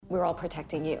we're all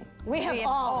protecting you. We have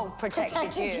all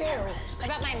protected you.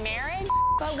 About my marriage?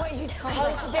 But what you told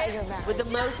us about your marriage. With the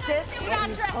mostest? What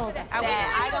you told us. Don't ever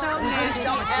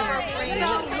bring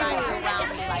anybody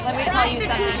around me like Let me that. tell you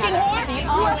something. The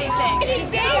only thing.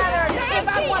 If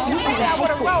I want to say I would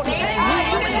have wrote it.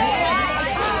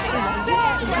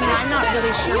 I'm not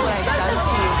really sure what I've done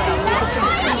to you, but I'll take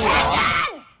it from you.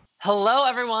 Hello,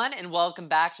 everyone, and welcome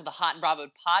back to the Hot and Bravo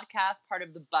podcast, part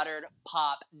of the Buttered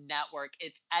Pop Network.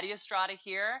 It's Eddie Estrada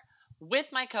here with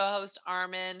my co-host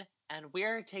Armin, and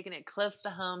we're taking it close to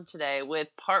home today with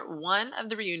part one of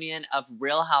the reunion of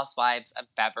Real Housewives of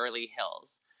Beverly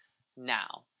Hills.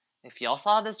 Now, if y'all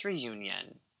saw this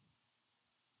reunion,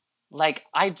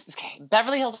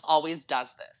 Beverly Hills always does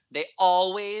this. They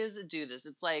always do this.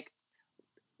 It's like,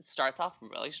 starts off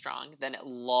really strong, then it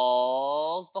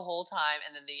lulls the whole time,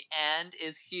 and then the end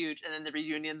is huge, and then the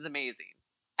reunion's amazing.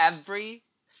 Every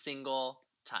single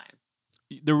time.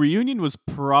 The reunion was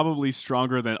probably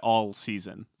stronger than all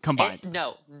season combined.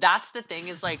 No, that's the thing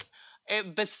is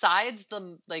besides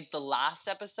the last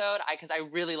episode, because I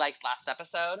really liked last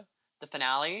episode, the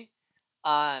finale.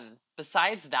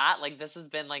 Besides that, this has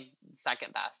been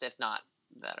second best, if not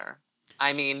better.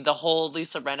 I mean, the whole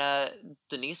Lisa Rinna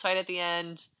Denise fight at the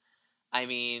end. I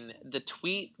mean, the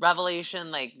tweet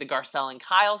revelation, the Garcelle and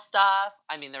Kyle stuff.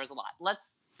 I mean, there was a lot.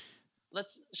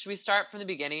 Should we start from the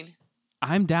beginning?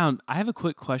 I'm down. I have a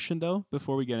quick question though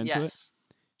before we get into it.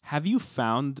 Have you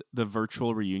found the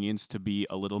virtual reunions to be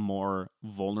a little more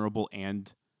vulnerable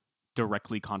and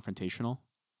directly confrontational?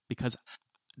 Because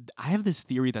I have this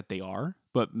theory that they are,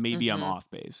 but maybe I'm off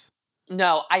base.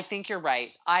 No, I think you're right.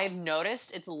 I've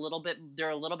noticed they're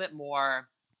a little bit more,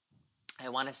 I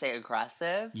want to say,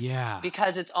 aggressive. Yeah.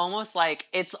 Because it's almost like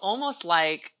it's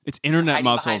internet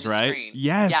muscles, right? Screen.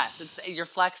 Yes. Yes. You're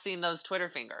flexing those Twitter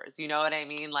fingers. You know what I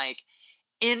mean?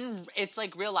 It's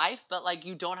like real life, but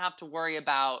you don't have to worry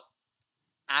about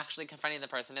actually confronting the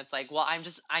person. It's like, well,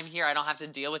 I'm here. I don't have to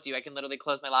deal with you. I can literally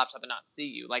close my laptop and not see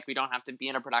you. We don't have to be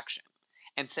in a production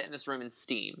and sit in this room and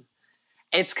steam.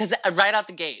 It's because right out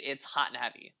the gate, it's hot and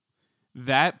heavy.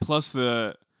 That plus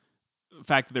the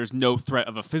fact that there's no threat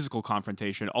of a physical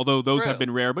confrontation, although those have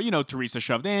been rare. But Teresa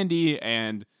shoved Andy,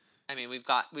 and I mean we've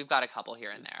got a couple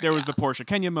here and there. There was the Portia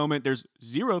Kenya moment. There's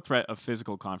zero threat of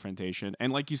physical confrontation,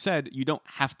 and like you said, you don't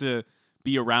have to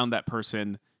be around that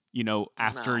person.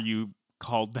 After you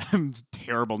called them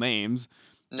terrible names,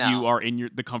 you are in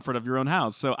the comfort of your own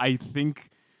house. So I think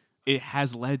it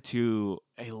has led to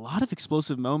a lot of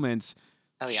explosive moments.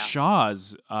 Oh, yeah.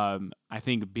 Shaw's, I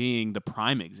think, being the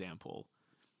prime example.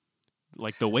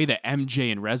 The way that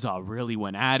MJ and Reza really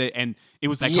went at it. And it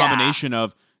was that combination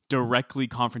of directly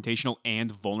confrontational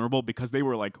and vulnerable because they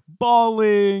were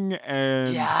bawling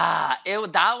and... Yeah.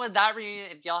 That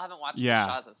reunion, if y'all haven't watched the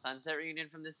Shaws of Sunset reunion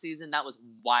from this season, that was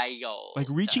wild.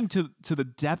 Reaching to the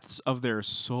depths of their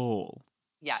soul.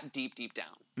 Yeah, deep down.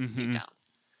 Mm-hmm. Deep down.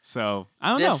 So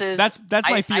I don't know. That's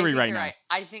my theory right now. Right.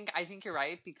 I think you're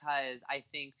right because I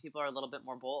think people are a little bit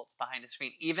more bold behind a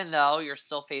screen, even though you're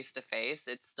still face to face.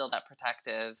 It's still that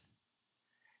protective.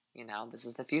 This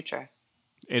is the future.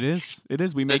 It is.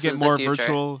 We may get more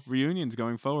virtual reunions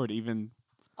going forward, even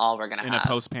all we're gonna in have a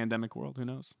post-pandemic world. Who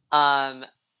knows?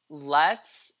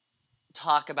 Let's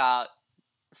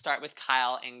start with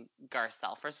Kyle and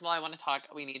Garcelle. First of all, I want to talk.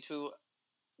 We need to.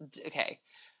 Okay.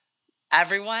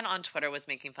 Everyone on Twitter was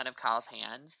making fun of Kyle's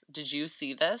hands. Did you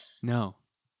see this? No.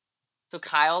 So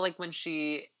Kyle,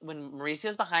 when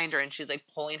Mauricio's behind her and she's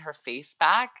pulling her face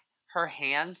back, her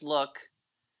hands look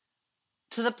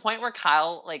to the point where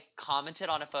Kyle commented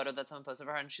on a photo that someone posted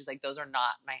of her and she's like, those are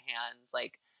not my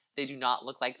hands. They do not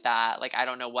look like that. I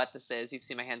don't know what this is. You've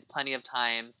seen my hands plenty of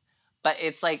times. But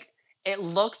it's it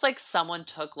looks like someone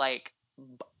took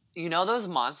those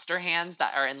monster hands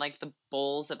that are in the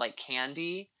bowls of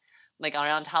candy?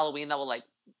 Around Halloween that will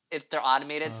if they're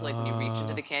automated, so when you reach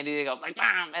into the candy, they go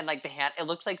bam, and the hand, it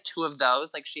looks like two of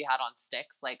those she had on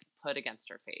sticks put against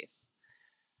her face,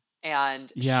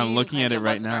 and I'm looking at it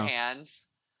right now. Her hands,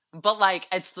 but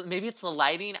maybe it's the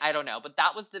lighting, I don't know, but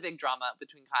that was the big drama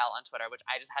between Kyle on Twitter, which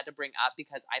I just had to bring up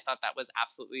because I thought that was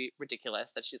absolutely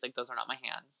ridiculous that she's those are not my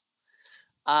hands.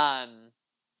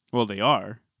 Well, they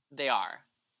are. They are.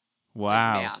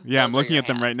 Wow. I'm looking at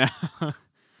them right now.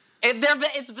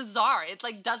 It's bizarre. It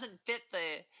doesn't fit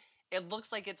it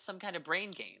looks like it's some kind of brain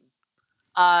game.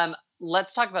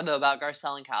 Let's talk about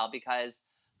Garcelle and Kyle because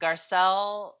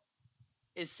Garcelle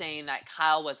is saying that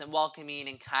Kyle wasn't welcoming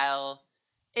and Kyle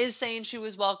is saying she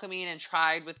was welcoming and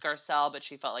tried with Garcelle, but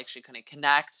she felt like she couldn't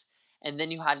connect. And then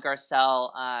you had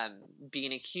Garcelle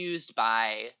being accused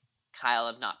by Kyle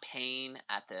of not paying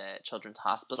at the Children's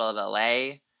Hospital of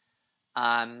LA.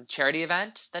 charity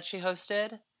event that she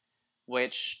hosted,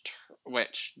 which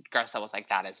Garcelle was like,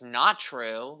 that is not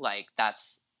true. Like,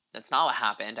 that's not what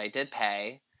happened. I did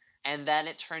pay. And then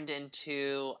it turned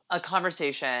into a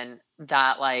conversation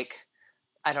that, like,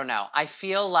 I don't know. I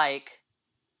feel like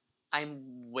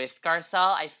I'm with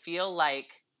Garcelle. I feel like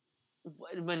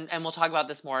and we'll talk about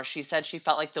this more, she said she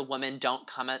felt like the women don't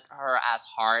come at her as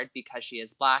hard because she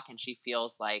is Black, and she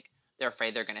feels like they're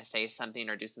afraid they're going to say something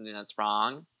or do something that's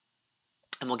wrong.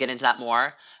 And we'll get into that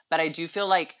more. But I do feel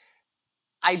like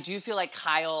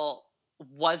Kyle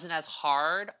wasn't as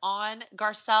hard on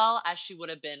Garcelle as she would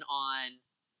have been on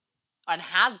and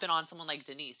has been on someone like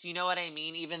Denise. You know what I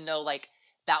mean? Even though, like,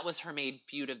 that was her main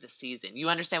feud of the season. You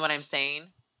understand what I'm saying?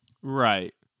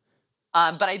 Right.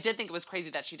 But I did think it was crazy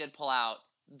that she did pull out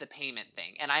the payment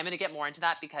thing. And I'm going to get more into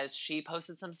that because she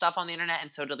posted some stuff on the internet,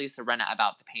 and so did Lisa Rinna,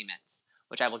 about the payments,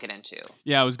 which I will get into.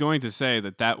 Yeah, I was going to say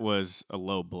that was a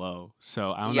low blow.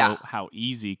 So I don't know how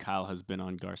easy Kyle has been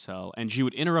on Garcelle. And she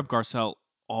would interrupt Garcelle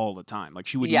all the time. Like,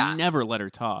 she would never let her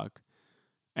talk.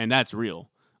 And that's real.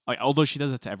 Like, although she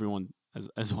does it to everyone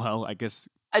as well, I guess.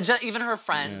 Even her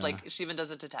friends. Like, she even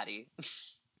does it to Teddy.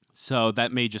 So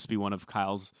that may just be one of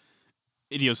Kyle's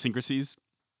idiosyncrasies.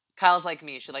 Kyle's like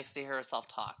me. She likes to hear herself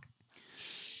talk.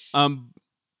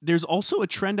 There's also a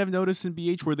trend I've noticed in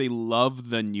BH where they love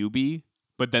the newbie,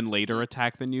 but then later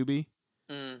attack the newbie.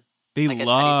 They like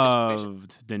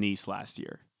loved Denise last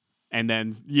year. And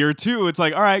then year 2, it's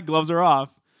like, all right, gloves are off.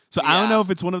 So I don't know if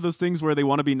it's one of those things where they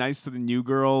want to be nice to the new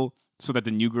girl so that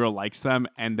the new girl likes them.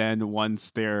 And then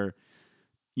once they're,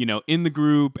 in the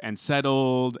group and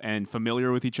settled and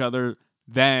familiar with each other,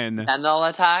 then they'll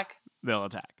attack.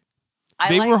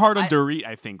 They were hard on Dorit,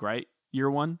 I think, right?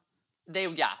 Year 1? They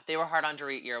were hard on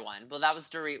Dorit year 1. Well,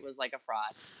 Dorit was like a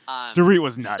fraud. Dorit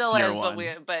was nuts still year is,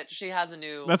 1. But she has a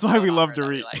new. That's why we love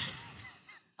Dorit. Like.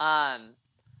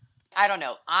 I don't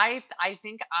know. I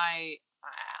think I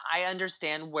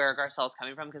understand where Garcelle's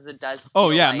coming from, because it does. Oh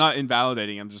yeah, like, I'm not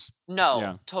invalidating. I'm just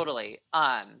totally.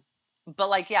 But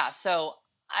like, yeah. So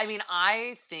I mean,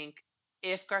 I think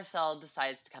if Garcelle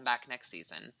decides to come back next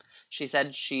season, she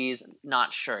said she's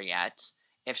not sure yet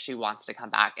if she wants to come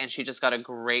back, and she just got a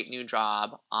great new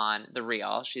job on The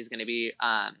Real. She's going to be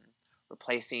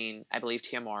replacing, I believe,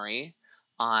 Tia Mowry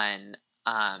on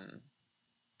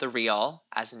The Real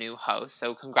as a new host.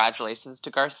 So congratulations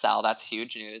to Garcelle. That's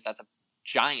huge news. That's a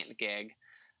giant gig.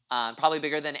 Probably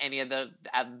bigger than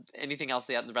anything else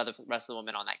the rest of the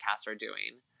women on that cast are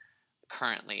doing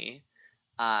currently.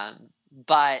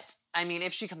 But I mean,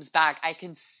 if she comes back, I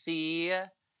can see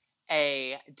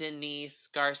a Denise,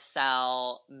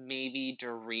 Garcelle, maybe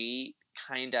Dorit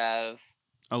kind of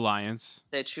alliance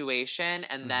situation,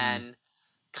 and then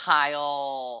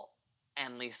Kyle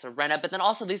and Lisa Rinna. But then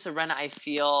also Lisa Rinna, I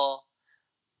feel,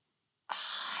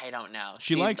 I don't know.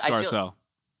 She likes Garcelle.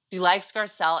 She likes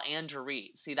Garcelle and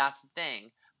Dorit. See, that's the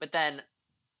thing. But then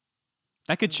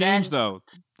that could change, though.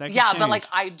 But like,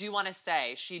 I do want to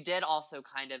say, she did also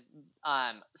kind of,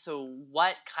 so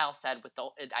what Kyle said with the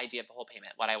idea of the whole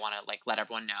payment, what I want to, like, let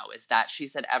everyone know is that she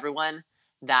said everyone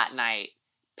that night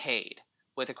paid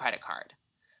with a credit card.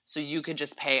 So you could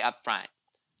just pay up front.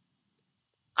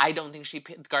 I don't think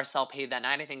Garcelle paid that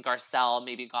night. I think Garcelle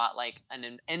maybe got, like,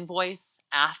 an invoice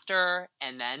after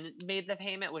and then made the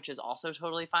payment, which is also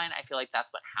totally fine. I feel like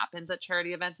that's what happens at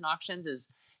charity events and auctions is,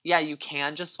 yeah, you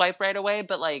can just swipe right away,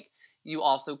 but, like, you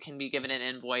also can be given an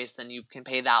invoice and you can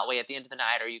pay that way at the end of the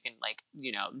night, or you can, like,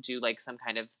 do, like, some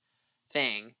kind of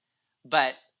thing.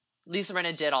 But Lisa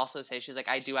Rinna did also say, she's like,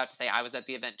 I do have to say I was at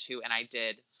the event too, and I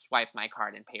did swipe my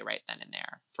card and pay right then and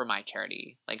there for my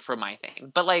charity, like, for my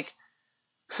thing. But, like,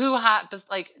 do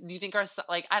you think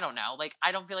like, I don't know, like,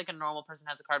 I don't feel like a normal person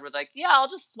has a card where, like, yeah, I'll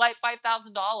just swipe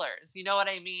 $5,000. You know what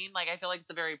I mean? Like, I feel like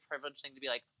it's a very privileged thing to be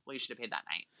like, well, you should have paid that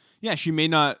night. Yeah, she may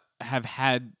not have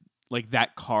had, like,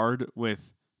 that card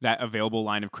with that available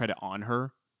line of credit on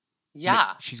her.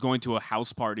 Yeah. She's going to a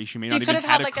house party. She may not even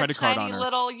have a credit card on her.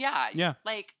 Little, yeah.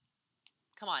 Like,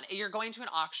 come on. You're going to an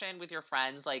auction with your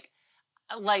friends. Like,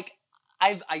 I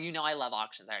love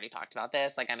auctions. I already talked about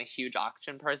this. Like, I'm a huge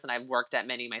auction person. I've worked at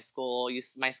many. My schools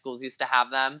used to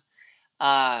have them.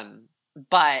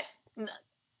 But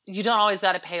you don't always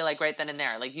got to pay, like, right then and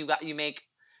there. Like,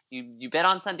 you bid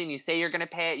on something, you say you're going to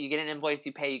pay it, you get an invoice,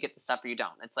 you pay, you get the stuff, or you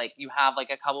don't. It's like you have, like,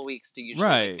 a couple weeks to usually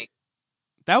right.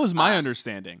 That was my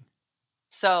understanding.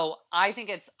 So I think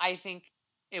you're right.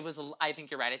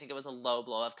 I think it was a low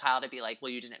blow of Kyle to be like,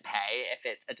 well, you didn't pay, if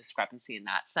it's a discrepancy in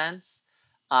that sense.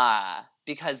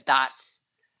 Because that's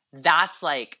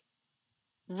like,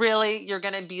 really, you're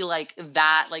gonna be like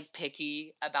that, like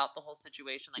picky about the whole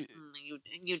situation? Like,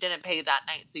 you didn't pay that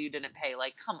night, so you didn't pay.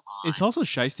 Like, come on. It's also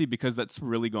shiesty because that's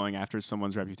really going after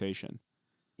someone's reputation.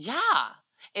 Yeah,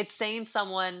 it's saying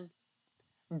someone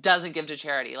doesn't give to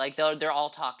charity. Like they're all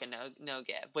talk and no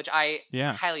give, which I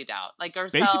highly doubt. Like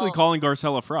Garcelle, basically calling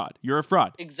Garcelle a fraud. You're a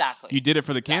fraud. Exactly. You did it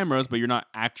for the cameras, but you're not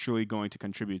actually going to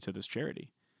contribute to this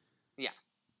charity. Yeah.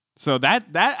 So that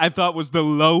I thought was the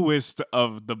lowest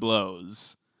of the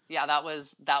blows. Yeah, that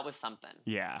was something.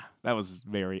 Yeah, that was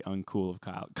very uncool of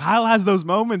Kyle. Kyle has those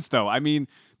moments though. I mean,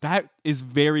 that is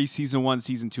very season 1,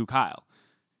 season 2 Kyle.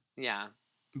 Yeah.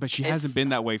 But she hasn't been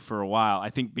that way for a while. I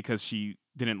think because she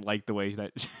didn't like the way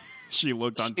that she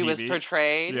looked on TV. She was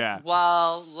portrayed. Yeah.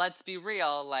 Well, let's be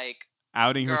real. Like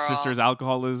outing her sister's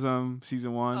alcoholism,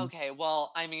 season 1. Okay,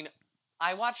 well, I mean,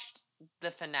 I watched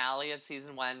the finale of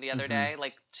season 1 the other day,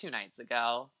 like 2 nights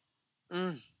ago.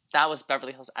 That was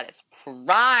Beverly Hills at its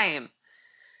prime.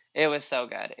 It was so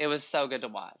good. It was so good to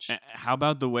watch. How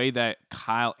about the way that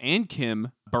Kyle and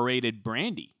Kim berated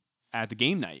Brandy at the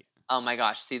game night? Oh my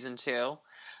gosh, season 2.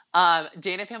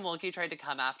 Dana Pam Wilke tried to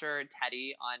come after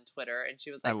Teddy on Twitter, and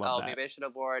she was like, maybe I should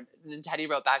have worn... And then Teddy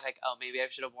wrote back like, maybe I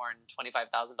should have worn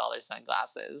 $25,000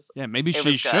 sunglasses. Yeah, maybe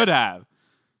she should have.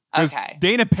 Okay.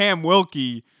 Dana Pam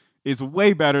Wilke is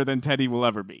way better than Teddy will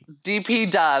ever be. DP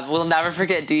Dub. We'll never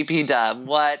forget DP Dub.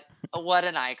 What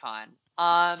an icon.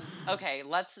 Okay,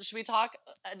 should we talk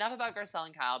enough about Garcelle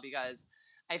and Kyle, because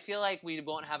I feel like we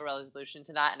won't have a resolution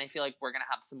to that, and I feel like we're going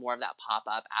to have some more of that pop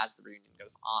up as the reunion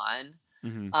goes on.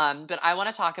 But I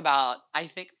want to talk about, I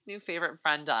think, new favorite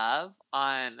friend of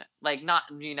on, like, not,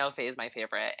 Faye is my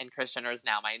favorite, and Kris Jenner is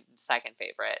now my second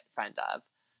favorite friend of.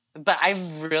 But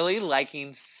I'm really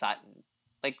liking Sutton.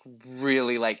 Like,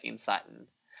 really liking Sutton.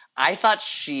 I thought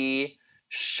she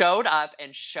showed up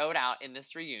and showed out in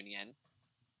this reunion.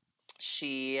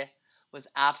 She was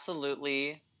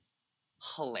absolutely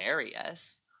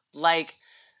hilarious. Like,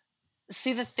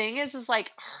 see, the thing is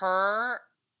like, her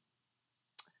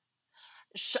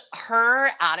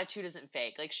attitude isn't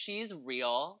fake. Like, she's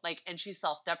real, like, and she's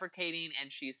self-deprecating,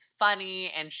 and she's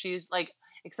funny, and she's like,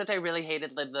 except I really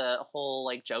hated the whole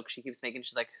like joke she keeps making.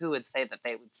 She's like, who would say that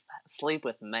they would sleep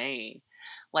with me?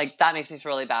 Like, that makes me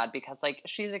feel really bad, because like,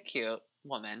 she's a cute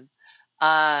woman.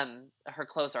 Her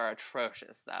clothes are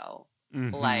atrocious though.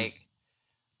 Like,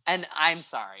 and I'm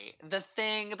sorry, the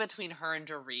thing between her and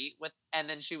Dorit and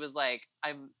then she was like,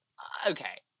 okay.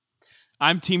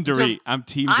 I'm Team Dorit. I'm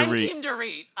Team Dorit. I'm Team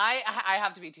Dorit. I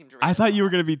have to be Team Dorit. I thought you were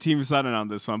going to be Team Sutton on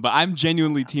this one, but I'm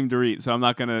genuinely Team Dorit, so I'm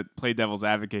not going to play devil's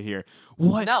advocate here.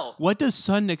 What does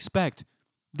Sutton expect?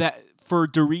 That for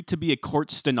Dorit to be a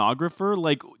court stenographer?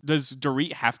 Like, does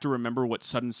Dorit have to remember what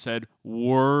Sutton said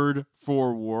word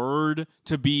for word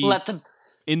to be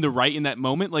in the right in that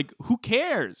moment? Like, who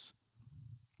cares?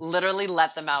 Literally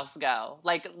let the mouse go.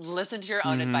 Like, listen to your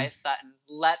own advice, Sutton.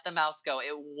 Let the mouse go.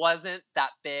 It wasn't that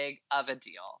big of a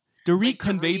deal. Dorit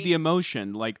conveyed the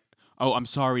emotion. Like, oh, I'm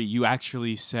sorry. You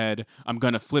actually said, I'm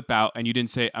going to flip out, and you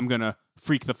didn't say, I'm going to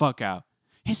freak the fuck out.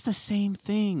 It's the same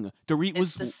thing.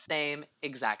 It's the same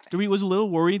exact thing. Dorit was a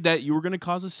little worried that you were going to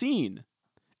cause a scene.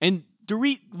 And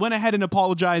Dorit went ahead and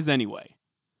apologized anyway.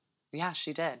 Yeah,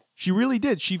 she did. She really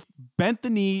did. She bent the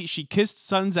knee. She kissed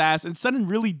Sutton's ass, and Sutton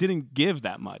really didn't give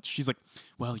that much. She's like,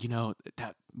 well,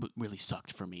 that really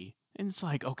sucked for me. And it's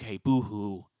like, okay,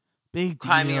 boo-hoo. Big deal.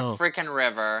 Cry me a freaking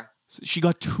river. She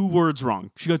got 2 words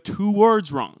wrong.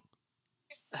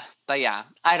 But yeah,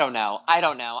 I don't know.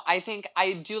 I think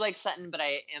I do like Sutton, but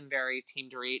I am very Team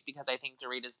Dorit, because I think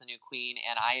Dorit is the new queen,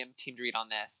 and I am Team Dorit on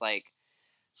this. Like,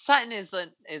 Sutton is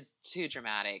too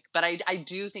dramatic, but I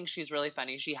do think she's really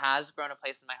funny. She has grown a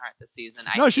place in my heart this season.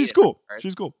 No, she's cool.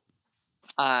 She's cool.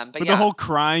 But the whole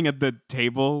crying at the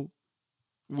table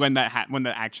when that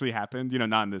actually happened,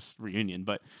 not in this reunion,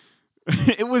 but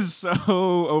it was so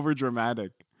over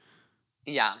dramatic.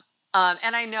 Yeah.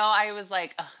 And I know I was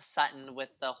like, Sutton with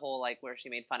the whole like where she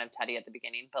made fun of Teddy at the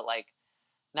beginning, but like,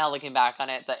 now looking back on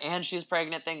it, the "and she's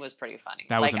pregnant" thing was pretty funny.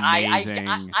 That was amazing.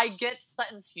 I get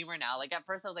Sutton's humor now. Like, at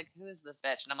first I was like, who is this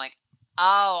bitch? And I'm like,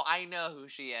 oh, I know who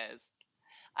she is.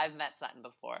 I've met Sutton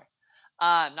before.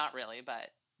 Not really, but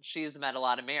she's met a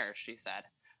lot of mayors, she said.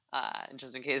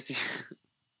 Just in case you...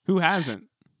 Who hasn't?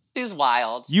 She's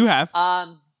wild. You have. Mayor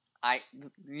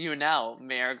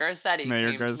Garcetti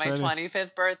came to my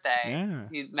 25th birthday. Yeah.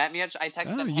 He met me I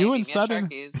texted him, hey, you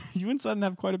and Sutton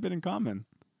have quite a bit in commmen.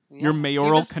 Yeah, your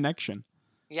mayoral connection.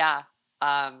 Yeah.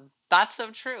 That's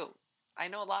so true. I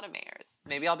know a lot of mayors.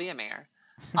 Maybe I'll be a mayor.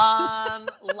 I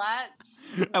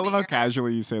love how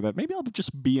casually you say that. Maybe I'll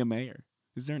just be a mayor.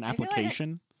 Is there an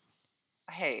application?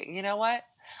 Hey, you know what?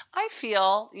 I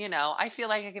feel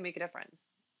like I can make a difference.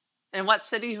 In what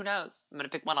city? Who knows? I'm going to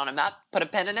pick one on a map, put a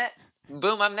pin in it.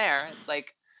 Boom, I'm there. It's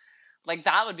like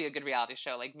that would be a good reality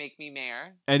show. Like, Make Me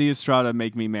Mayor. Eddie Estrada,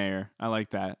 Make Me Mayor. I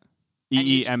like that. And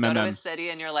you just go to a EEMMM. city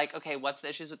and you're like, okay, what's the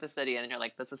issues with the city? And then you're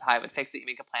like, this is how I would fix it. You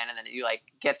make a plan and then you like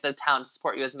get the town to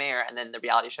support you as mayor. And then the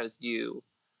reality shows you.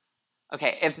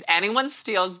 Okay, if anyone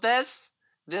steals this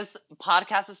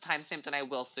podcast is timestamped and I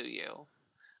will sue you.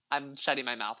 I'm shutting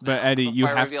my mouth now. But Eddie, you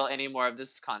before I have reveal any more of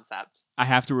this concept. I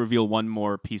have to reveal one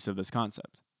more piece of this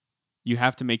concept. You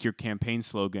have to make your campaign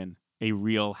slogan a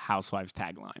Real Housewives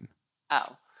tagline.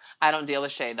 Oh, I don't deal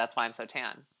with shade. That's why I'm so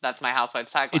tan. That's my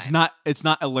Housewives tagline. It's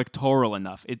not electoral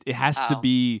enough. It has to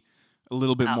be a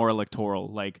little bit more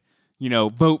electoral. Like,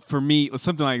 vote for me,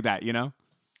 something like that,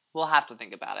 We'll have to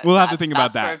think about it. We'll have to think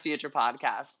about that's that. for a future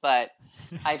podcast. But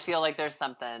I feel like there's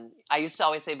something. I used to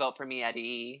always say vote for me,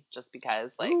 Eddie, just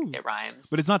because it rhymes.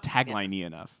 But it's not tagline-y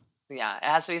enough. Yeah, it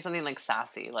has to be something like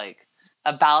sassy. Like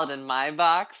a ballad in my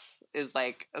box is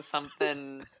like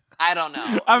something. I don't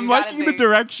know. I'm liking the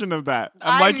direction of that.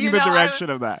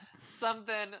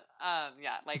 Something.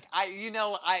 Yeah. Like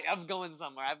I'm going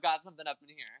somewhere. I've got something up in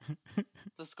here.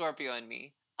 The Scorpio in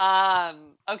me.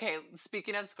 Okay.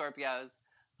 Speaking of Scorpios.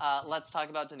 Let's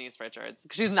talk about Denise Richards.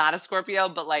 She's not a Scorpio,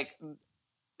 but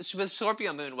she was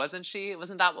Scorpio moon, wasn't she?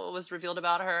 Wasn't that what was revealed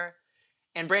about her?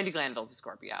 And Brandi Glanville's a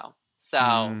Scorpio. So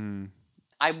I'm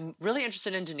really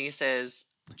interested in Denise's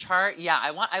chart. Yeah,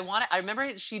 I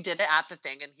remember she did it at the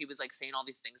thing and he was like saying all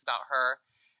these things about her.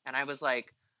 And I was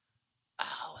like,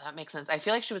 oh, that makes sense. I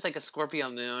feel like she was like a Scorpio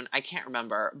moon. I can't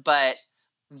remember. But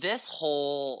this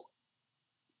whole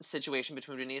situation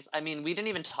between Denise, I mean, we didn't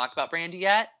even talk about Brandi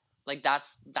yet. Like,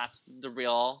 that's the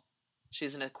real...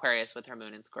 She's an Aquarius with her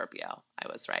moon in Scorpio. I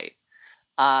was right.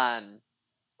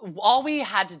 All we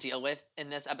had to deal with in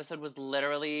this episode was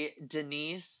literally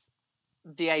Denise,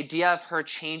 the idea of her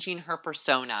changing her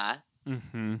persona,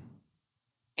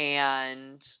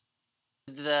 and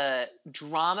the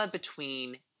drama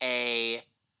between a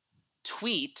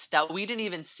tweet that we didn't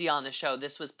even see on the show.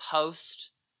 This was post...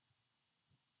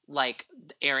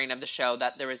 airing of the show,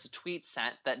 that there was a tweet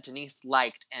sent that Denise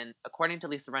liked, and according to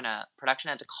Lisa Rinna, production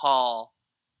had to call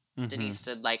Denise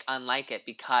to unlike it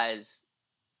because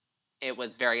it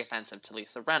was very offensive to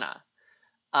Lisa Rinna.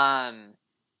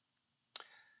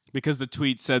 Because the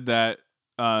tweet said that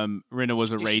Rinna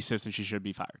was a racist and she should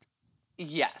be fired.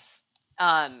 Yes.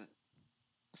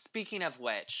 Speaking of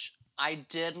which, I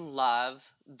did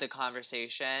love the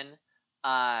conversation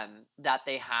that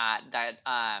they had, that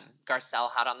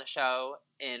Garcelle had on the show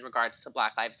in regards to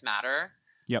Black Lives Matter.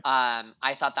 Yep.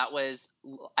 I thought that was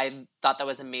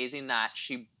amazing that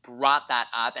she brought that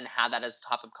up and had that as a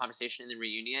topic of conversation in the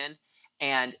reunion,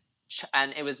 and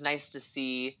it was nice to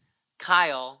see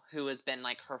Kyle, who has been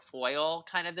her foil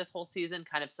kind of this whole season,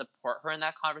 kind of support her in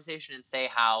that conversation and say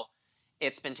how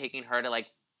it's been taking her to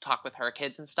talk with her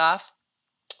kids and stuff.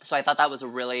 So I thought that was a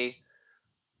really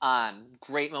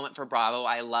great moment for Bravo.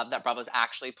 I love that Bravo's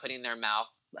actually putting their mouth,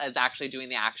 is actually doing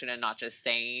the action and not just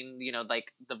saying,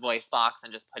 the voice box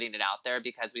and just putting it out there,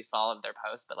 because we saw of their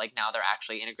posts, but now they're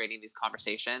actually integrating these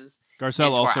conversations.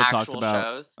 Garcelle also talked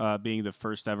about being the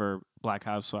first ever Black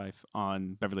housewife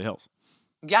on Beverly Hills.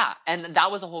 Yeah, and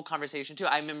that was a whole conversation too.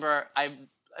 I remember, I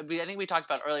think we talked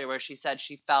about earlier where she said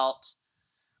she felt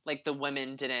like the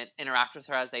women didn't interact with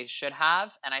her as they should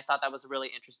have, and I thought that was a really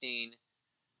interesting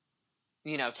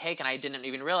take, and I didn't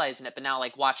even realize it, but now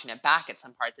watching it back at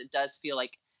some parts, it does feel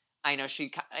like, I know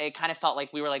it kind of felt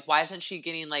like we were why isn't she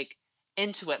getting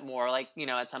into it more,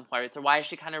 at some parts, or why is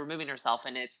she kind of removing herself?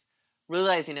 And it's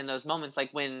realizing in those moments,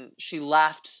 when she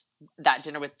left that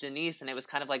dinner with Denise, and it was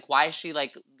kind of why is she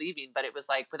leaving? But it was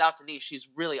without Denise, she's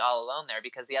really all alone there,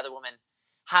 because the other women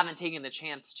haven't taken the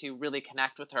chance to really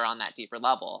connect with her on that deeper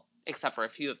level, except for a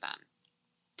few of them,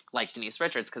 like Denise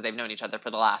Richards, because they've known each other for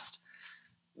the last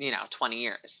 20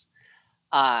 years.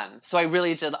 So I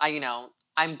really did,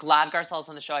 I'm glad Garcelle's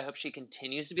on the show. I hope she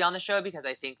continues to be on the show, because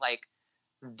I think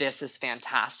this is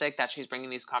fantastic that she's bringing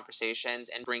these conversations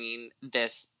and bringing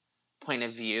this point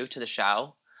of view to the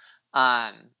show.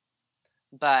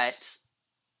 But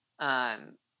a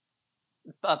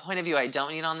point of view I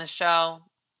don't need on this show,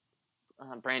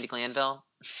 Brandi Glanville.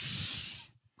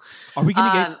 Are we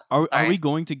going to get, are we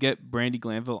going to get Brandi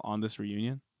Glanville on this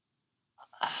reunion?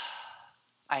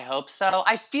 I hope so.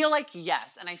 I feel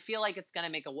yes, and I feel it's going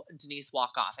to make Denise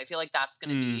walk off. I feel that's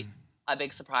going to be a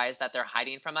big surprise that they're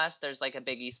hiding from us. There's a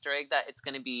big Easter egg that it's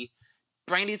going to be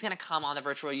Brandi's going to come on the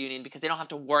virtual reunion, because they don't have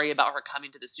to worry about her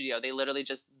coming to the studio. They literally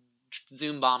just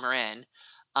Zoom bomb her in,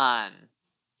 and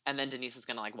then Denise is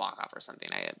going to walk off or something.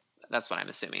 That's what I'm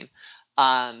assuming.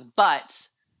 But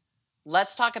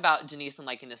let's talk about Denise and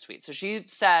liking this tweet. So she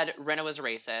said Rinna was a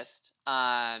racist,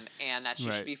 and that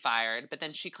she should be fired. But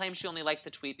then she claimed she only liked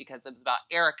the tweet because it was about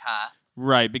Erica.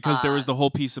 Right, because there was the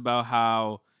whole piece about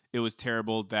how it was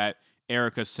terrible that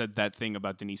Erica said that thing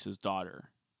about Denise's daughter.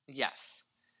 Yes.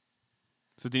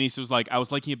 So Denise was like, I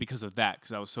was liking it because of that,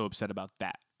 because I was so upset about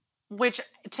that. Which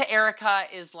to Erica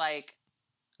is like,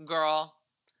 girl,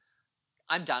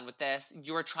 I'm done with this.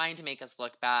 You're trying to make us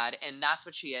look bad. And that's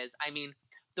what she is. I mean,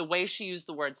 the way she used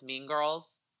the words mean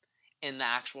girls in the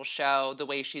actual show, the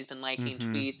way she's been liking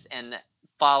tweets and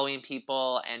following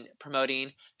people and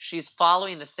promoting, she's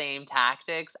following the same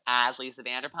tactics as Lisa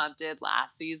Vanderpump did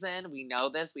last season. We know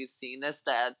this. We've seen this,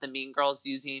 the mean girls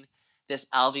using this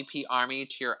LVP army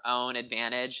to your own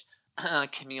advantage.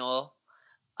 Camille,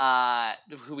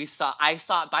 who I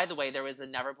saw, by the way, there was a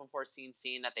never before seen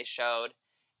scene that they showed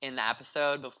in the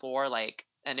episode before, like,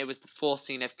 and it was the full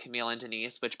scene of Camille and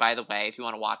Denise, which, by the way, if you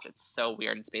want to watch, it's so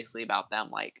weird. It's basically about them.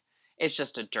 Like, it's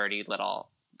just a dirty little,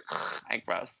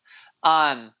 gross.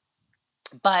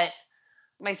 But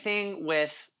my thing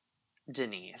with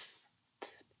Denise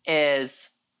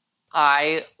is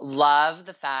I love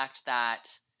the fact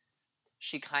that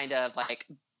she kind of like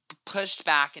pushed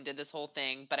back and did this whole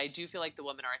thing, but I do feel like the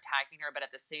women are attacking her, but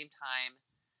at the same time,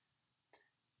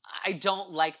 I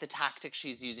don't like the tactic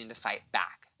she's using to fight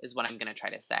back, is what I'm going to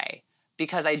try to say.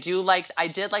 Because I did like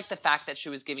the fact that she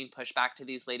was giving pushback to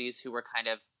these ladies who were kind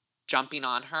of jumping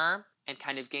on her and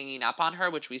kind of ganging up on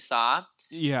her, which we saw.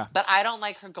 Yeah. But I don't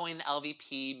like her going the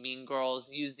LVP, Mean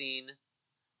Girls, using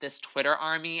this Twitter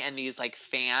army and these like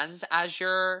fans as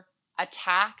your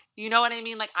attack. You know what I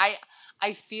mean? Like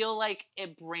I feel like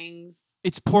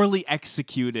it's poorly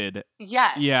executed.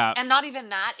 Yes. Yeah. And not even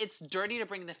that, it's dirty to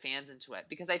bring the fans into it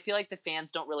because I feel like the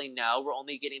fans don't really know. We're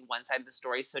only getting one side of the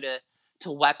story. So to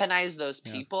weaponize those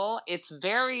people, it's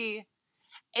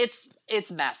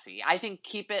messy. I think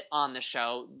keep it on the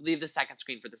show. Leave the second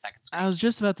screen for the second screen. I was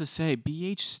just about to say,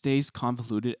 BH stays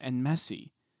convoluted and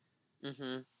messy.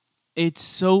 Mm-hmm. It's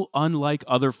so unlike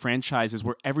other franchises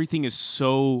where everything is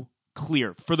so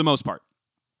clear for the most part.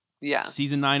 Yeah.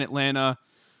 Season 9 Atlanta,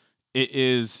 it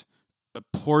is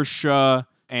Portia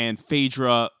and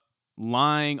Phaedra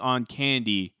lying on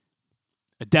Candy,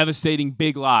 a devastating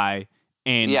big lie,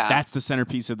 and that's the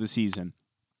centerpiece of the season.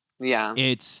 Yeah.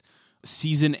 It's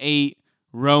Season 8,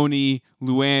 Roni,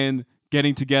 Luann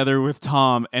getting together with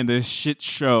Tom and the shit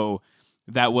show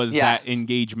that was that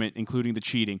engagement, including the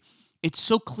cheating. It's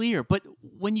so clear, but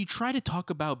when you try to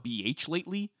talk about BH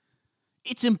lately,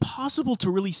 it's impossible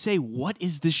to really say, what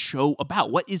is this show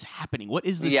about? What is happening? What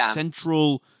is the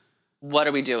central... What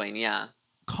are we doing? Yeah.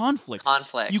 Conflict.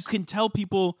 You can tell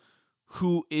people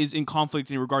who is in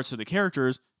conflict in regards to the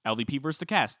characters, LVP versus the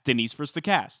cast, Denise versus the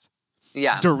cast.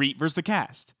 Yeah. Dorit versus the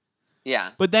cast.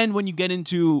 Yeah. But then when you get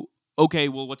into, okay,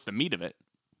 well, what's the meat of it?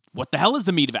 What the hell is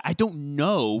the meat of it? I don't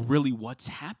know really what's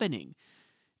happening.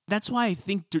 That's why I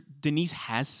think Denise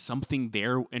has something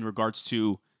there in regards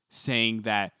to saying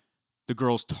that the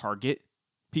girls target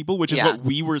people, which is what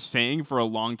we were saying for a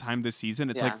long time this season.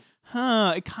 It's like,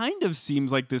 it kind of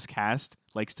seems like this cast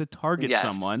likes to target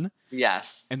someone.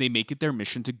 Yes. And they make it their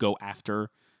mission to go after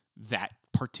that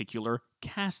particular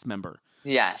cast member.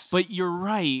 Yes. But you're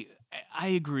right. I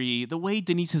agree. The way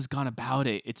Denise has gone about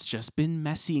it, it's just been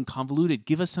messy and convoluted.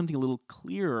 Give us something a little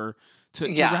clearer to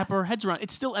wrap our heads around.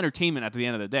 It's still entertainment at the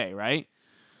end of the day, right?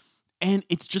 And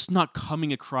it's just not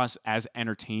coming across as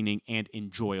entertaining and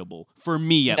enjoyable, for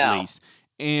me at least.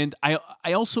 And I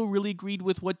also really agreed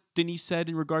with what Denise said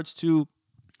in regards to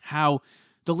how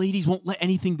the ladies won't let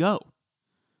anything go.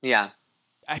 Yeah.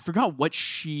 I forgot what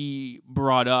she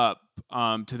brought up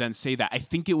to then say that. I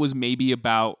think it was maybe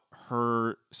about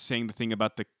her saying the thing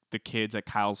about the kids at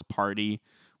Kyle's party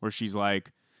where she's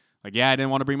like, yeah, I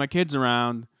didn't want to bring my kids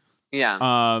around.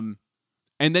 Yeah.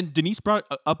 And then Denise brought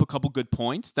up a couple good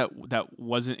points that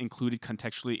wasn't included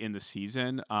contextually in the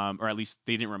season, or at least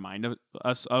they didn't remind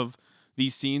us of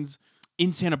these scenes.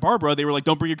 In Santa Barbara, they were like,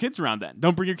 don't bring your kids around then.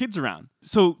 Don't bring your kids around.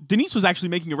 So Denise was actually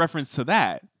making a reference to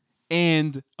that.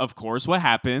 And, of course, what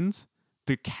happens?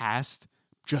 The cast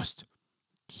just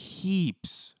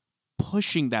keeps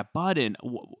pushing that button.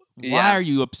 Why are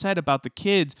you upset about the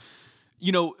kids?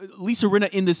 You know, Lisa Rinna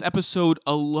in this episode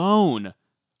alone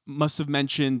must have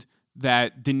mentioned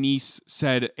that Denise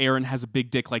said Aaron has a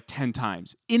big dick like 10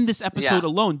 times. In this episode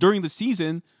alone, during the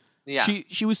season,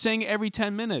 she was saying it every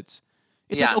 10 minutes.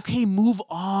 It's like, okay, move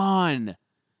on.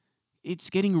 It's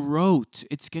getting rote.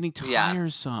 It's getting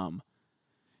tiresome.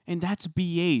 And that's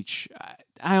BH.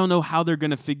 I don't know how they're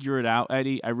going to figure it out,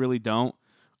 Eddie. I really don't.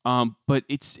 But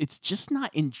it's just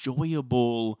not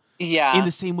enjoyable Yeah. in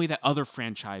the same way that other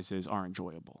franchises are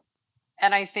enjoyable.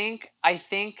 And I think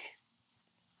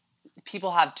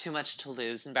people have too much to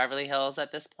lose in Beverly Hills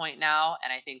at this point now,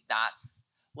 and I think that's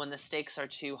when the stakes are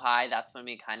too high, that's when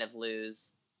we kind of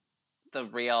lose the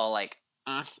real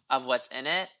of what's in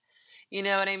it. You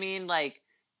know what I mean? Like,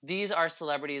 these are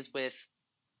celebrities with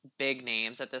big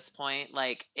names at this point.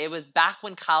 Like, it was back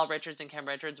when Kyle Richards and Kim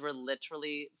Richards were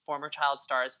literally former child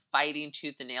stars fighting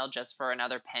tooth and nail just for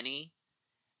another penny.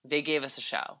 They gave us a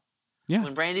show. Yeah.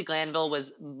 When Brandi Glanville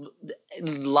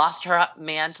lost her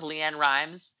man to Leanne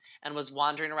Rimes and was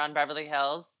wandering around Beverly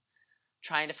Hills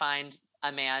trying to find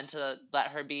a man to let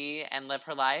her be and live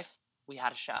her life, we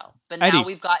had a show. But now Eddie.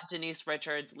 we've got Denise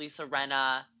Richards, Lisa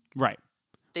Rinna. Right.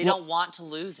 They don't want to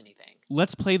lose anything.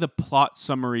 Let's play the plot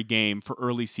summary game for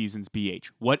early seasons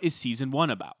BH. What is season 1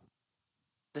 about?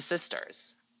 The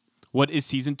sisters. What is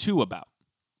season 2 about?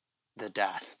 The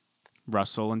death.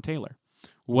 Russell and Taylor.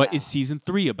 What is season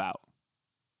 3 about?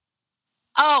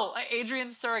 Oh,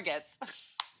 Adrian's surrogates.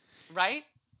 Right?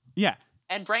 Yeah.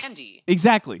 And Brandi.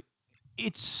 Exactly.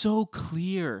 It's so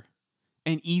clear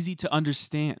and easy to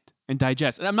understand and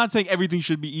digest. And I'm not saying everything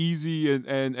should be easy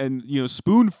and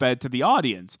spoon-fed to the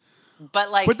audience.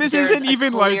 But this there's isn't a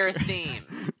even clear like theme.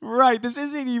 Right. This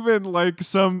isn't even like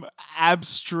some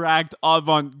abstract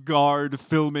avant-garde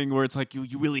filming where it's like you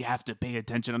really have to pay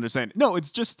attention, understand. No,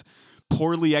 it's just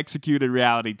poorly executed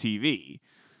reality TV.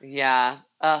 Yeah.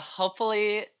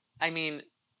 Hopefully, I mean,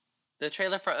 the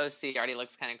trailer for OC already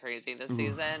looks kind of crazy this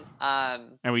season.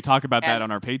 And we talk about that on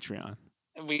our Patreon.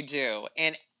 We do.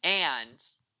 And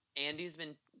Andy's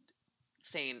been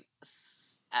saying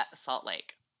at Salt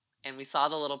Lake. And we saw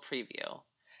the little preview.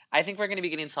 I think we're going to be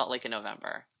getting Salt Lake in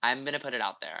November. I'm going to put it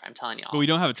out there. I'm telling y'all. But we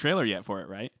don't have a trailer yet for it,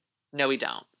 right? No, we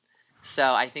don't.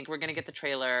 So I think we're going to get the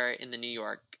trailer in the New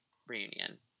York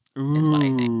reunion. Ooh, is what I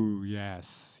think.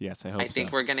 Yes. Yes, I hope so. I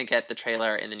think we're going to get the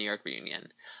trailer in the New York reunion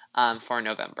for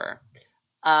November.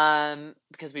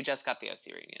 Because we just got the OC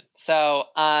reunion. So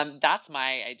that's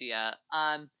my idea.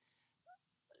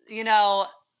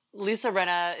 Lisa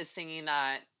Rinna is singing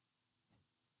that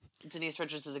Denise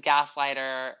Richards is a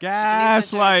gaslighter.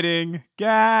 Gaslighting.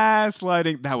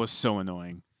 That was so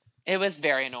annoying. It was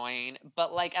very annoying.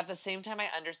 But, at the same time, I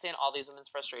understand all these women's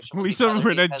frustration. Lisa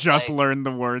Rinna just learned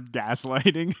the word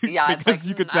gaslighting. Yeah, because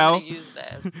you could tell. I'm gonna use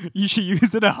this. She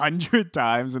used it 100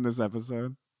 times in this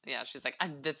episode. Yeah, she's like,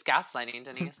 that's gaslighting,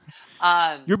 Denise.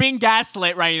 You're being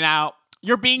gaslit right now.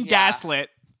 You're being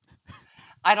gaslit.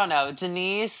 I don't know.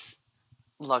 Denise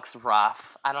looks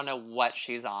rough. I don't know what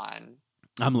she's on.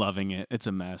 I'm loving it. It's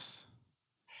a mess.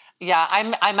 Yeah,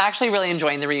 I'm actually really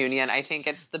enjoying the reunion. I think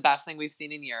it's the best thing we've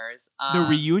seen in years. The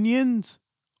reunions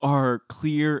are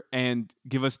clear and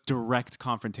give us direct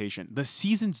confrontation. The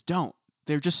seasons don't.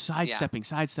 They're just sidestepping,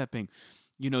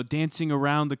 dancing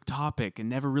around the topic and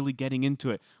never really getting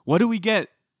into it. What do we get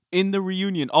in the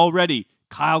reunion already?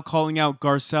 Kyle calling out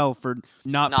Garcelle for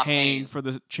not paying for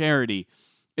the charity.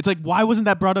 It's like, why wasn't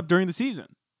that brought up during the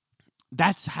season?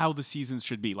 That's how the seasons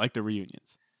should be, like the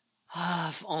reunions.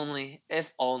 If only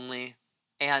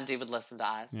Andy would listen to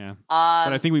us. Yeah.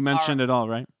 But I think we mentioned it all,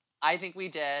 right? I think we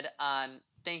did.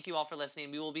 Thank you all for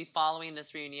listening. We will be following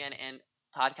this reunion and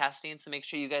podcasting, so make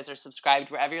sure you guys are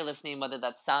subscribed wherever you're listening, whether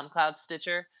that's SoundCloud,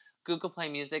 Stitcher, Google Play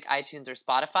Music, iTunes, or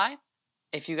Spotify.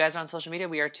 If you guys are on social media,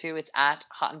 we are too. It's at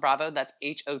Hot and Bravo. That's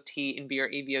HOT and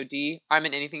BRAVOD.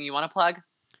 Armin, anything you want to plug?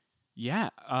 Yeah,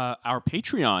 our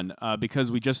Patreon,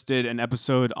 because we just did an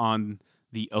episode on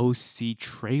the OC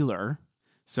trailer.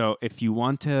 So if you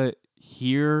want to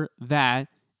hear that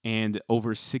and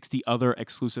over 60 other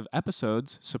exclusive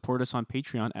episodes, support us on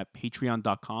Patreon at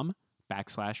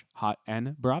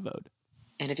patreon.com/hotandbravode.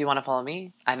 And if you want to follow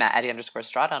me, I'm at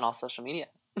Eddie_Strada on all social media.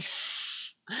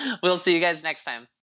 We'll see you guys next time.